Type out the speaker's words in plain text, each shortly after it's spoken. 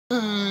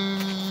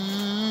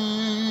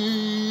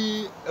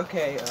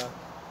Okay,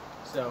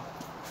 so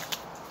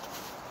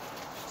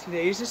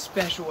today's a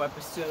special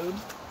episode.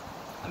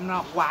 I'm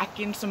not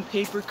whacking some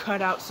paper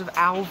cutouts of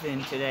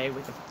Alvin today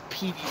with a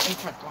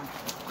PVC truck going.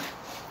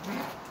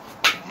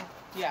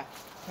 Yeah,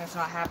 that's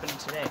not happening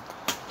today.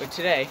 But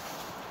today,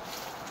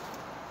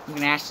 I'm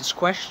gonna ask this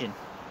question.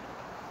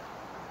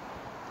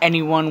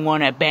 Anyone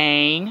wanna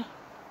bang?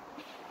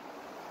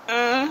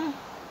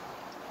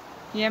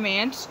 Yeah,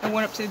 man. I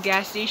went up to the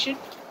gas station.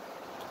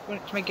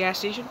 Went to my gas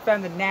station,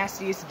 found the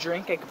nastiest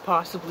drink I could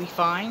possibly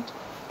find.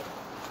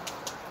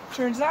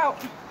 Turns out,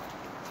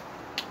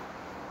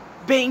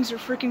 bangs are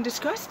freaking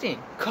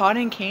disgusting.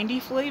 Cotton candy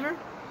flavor?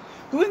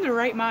 Who in their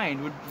right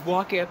mind would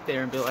walk up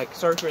there and be like,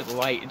 sorry for the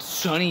light, it's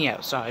sunny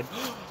outside.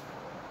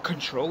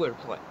 Controller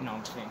play. No,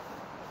 I'm saying.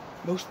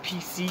 Most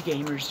PC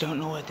gamers don't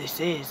know what this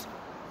is,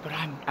 but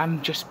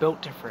I'm just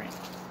built different.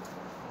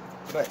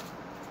 But,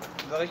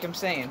 like I'm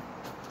saying,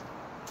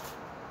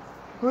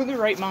 who in their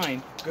right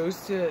mind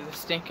goes to the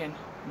stinking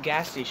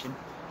gas station?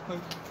 Like,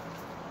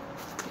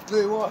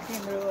 they walk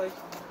in, they're like,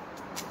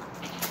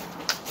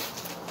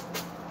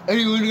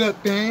 anyone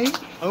got bang?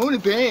 I want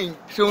to bang.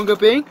 Someone got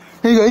bang?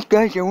 Hey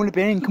guys, I want to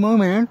bang. Come on,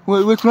 man.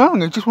 What's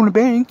wrong? I just want to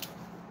bang.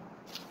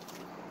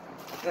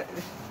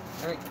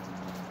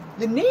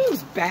 The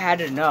name's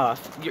bad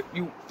enough.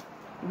 You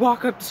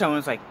walk up to someone,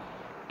 it's like,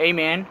 hey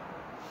man,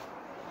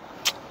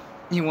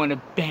 you want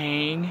to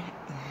bang?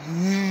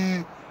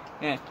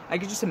 Yeah, I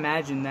could just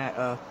imagine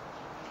that,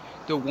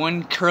 the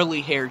one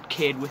curly-haired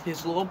kid with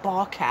his little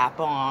ball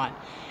cap on,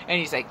 and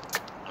he's like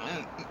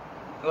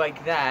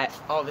that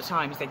all the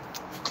time. He's like,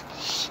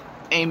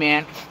 hey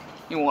man,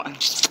 you want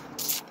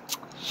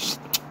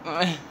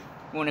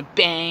to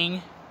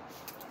bang?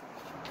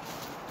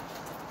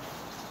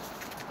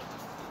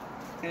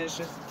 And it's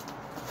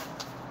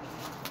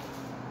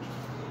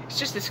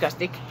just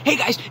disgusting. Hey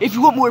guys, if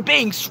you want more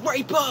bangs,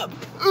 swipe up.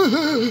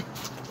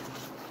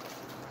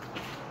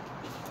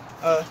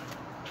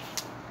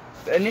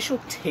 The initial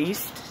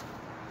taste,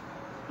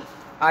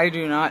 I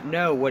do not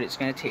know what it's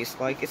gonna taste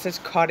like. It says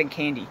cotton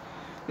candy.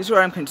 This is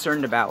what I'm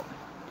concerned about.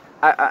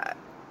 I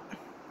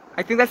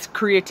think that's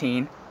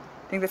creatine.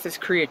 I think that says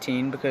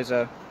creatine because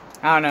I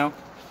don't know,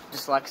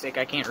 dyslexic,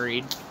 I can't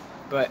read,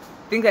 but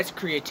I think that's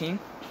creatine.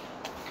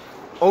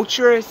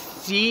 Ultra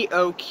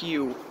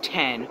COQ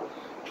 10.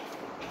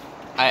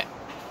 I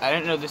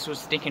didn't know this was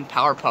stinking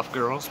Powerpuff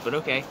Girls, but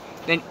okay.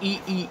 Then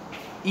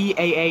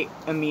EAA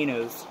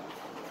aminos.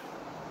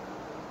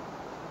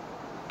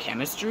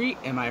 Chemistry,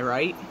 am I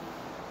right?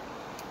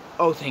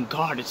 Oh, thank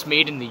God, it's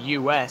made in the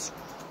US.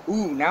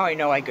 Ooh, now I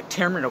know I got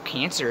terminal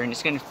cancer and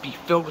it's gonna be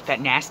filled with that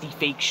nasty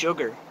fake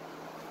sugar.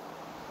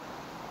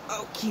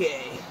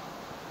 Okay.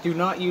 Do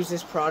not use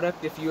this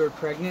product if you are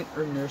pregnant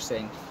or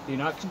nursing. Do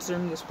not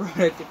consume this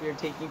product if you're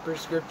taking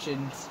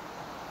prescriptions.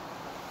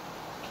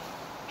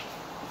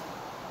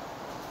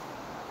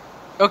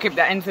 Okay,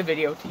 that ends the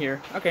video here.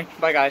 Okay,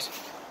 bye guys.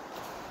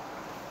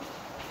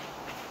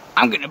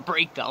 I'm gonna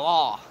break the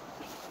law.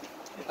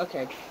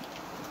 Okay.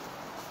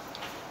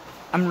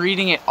 I'm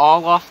reading it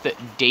all off the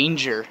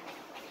danger.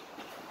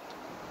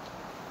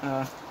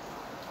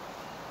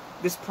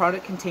 This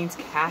product contains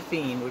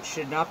caffeine, which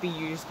should not be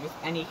used with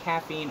any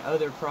caffeine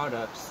other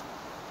products.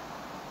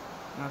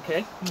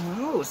 Okay.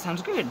 Oh,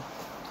 sounds good.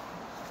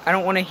 I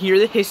don't want to hear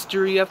the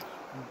history of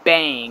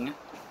bang.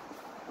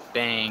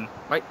 Bang.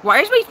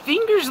 Why is my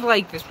fingers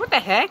like this? What the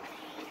heck?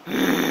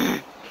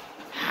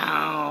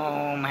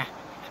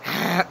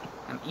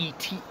 I'm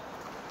E.T.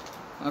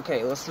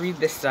 Okay, let's read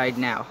this side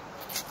now.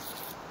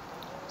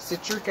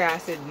 Citric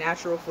acid,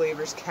 natural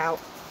flavors,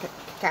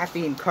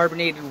 caffeine,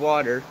 carbonated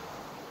water,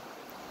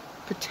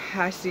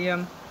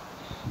 potassium.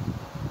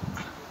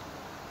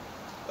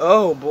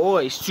 Oh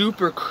boy,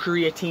 super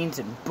creatines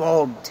in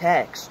bold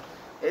text.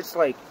 It's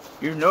like,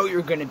 you know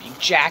you're gonna be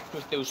jacked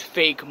with those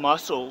fake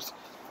muscles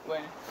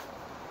when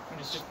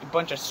it's just a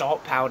bunch of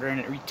salt powder and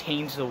it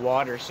retains the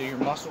water, so your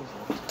muscles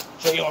will,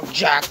 so you're all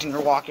jacked and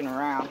you're walking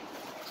around.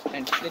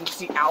 And then you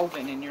see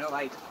Alvin and you're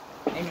like,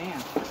 hey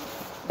man.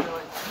 And you're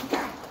like,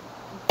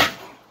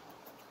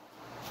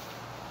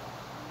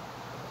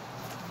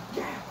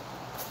 yeah.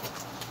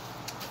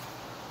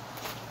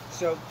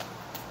 So,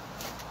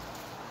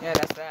 yeah,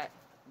 that's that.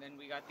 Then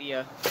we got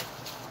the,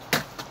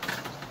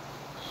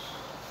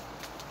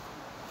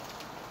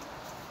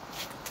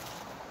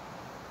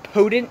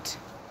 potent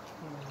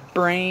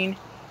brain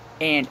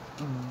and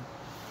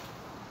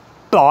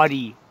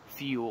body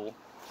fuel.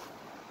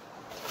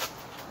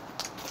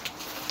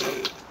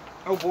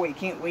 Oh boy,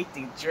 can't wait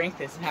to drink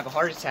this and have a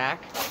heart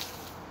attack.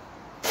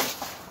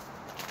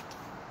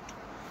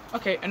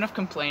 Okay, enough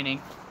complaining.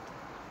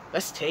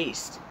 Let's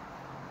taste.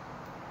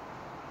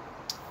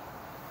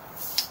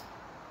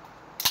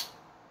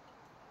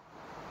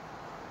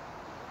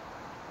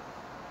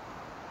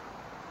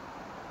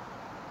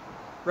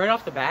 Right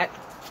off the bat,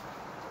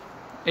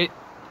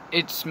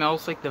 it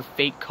smells like the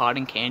fake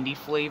cotton candy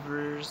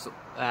flavors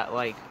that,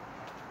 like,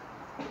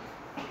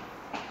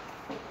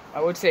 I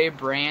would say a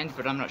brand,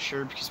 but I'm not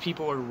sure because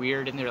people are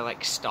weird and they're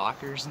like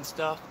stalkers and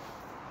stuff.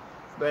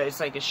 but it's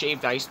like a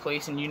shaved ice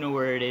place, and you know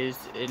where it is,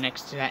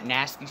 next to that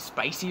nasty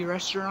spicy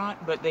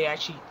restaurant. But they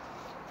actually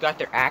got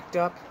their act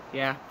up.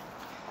 Yeah,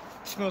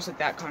 it smells like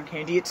that cotton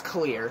candy. It's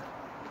clear,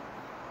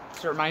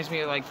 so it reminds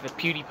me of like the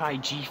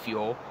PewDiePie G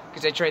Fuel,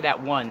 because I tried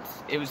that once.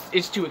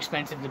 It's too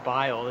expensive to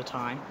buy all the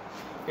time,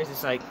 because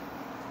it's like,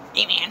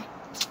 hey man,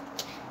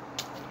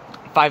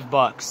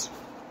 $5.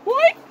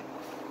 What?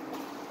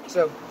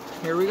 So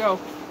here we go.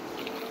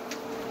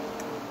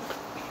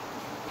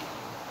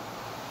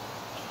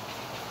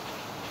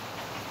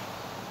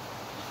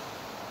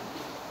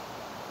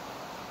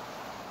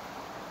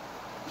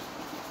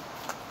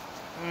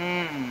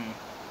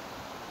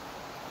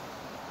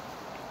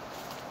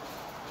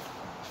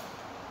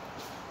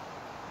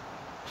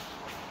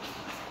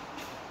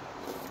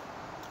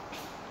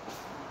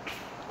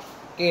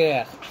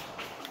 Yeah.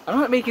 I'm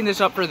not making this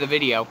up for the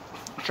video.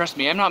 Trust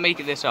me, I'm not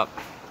making this up.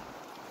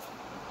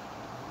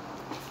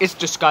 It's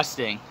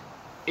disgusting.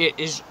 It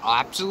is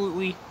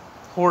absolutely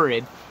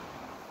horrid.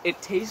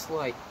 It tastes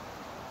like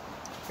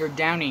you're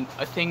downing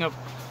a thing of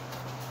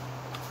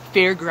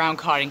fairground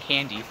cotton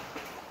candy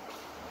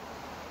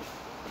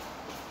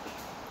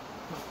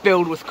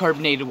filled with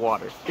carbonated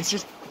water. It's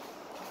just,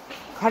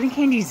 cotton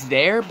candy's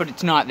there, but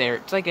it's not there.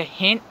 It's like a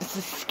hint, it's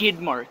a skid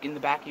mark in the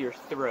back of your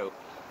throat.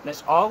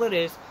 That's all it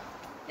is.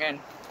 And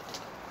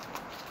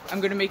I'm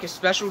gonna make a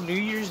special New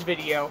Year's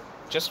video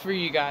just for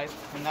you guys,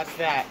 and that's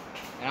that.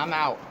 And I'm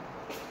out.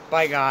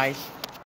 Bye, guys.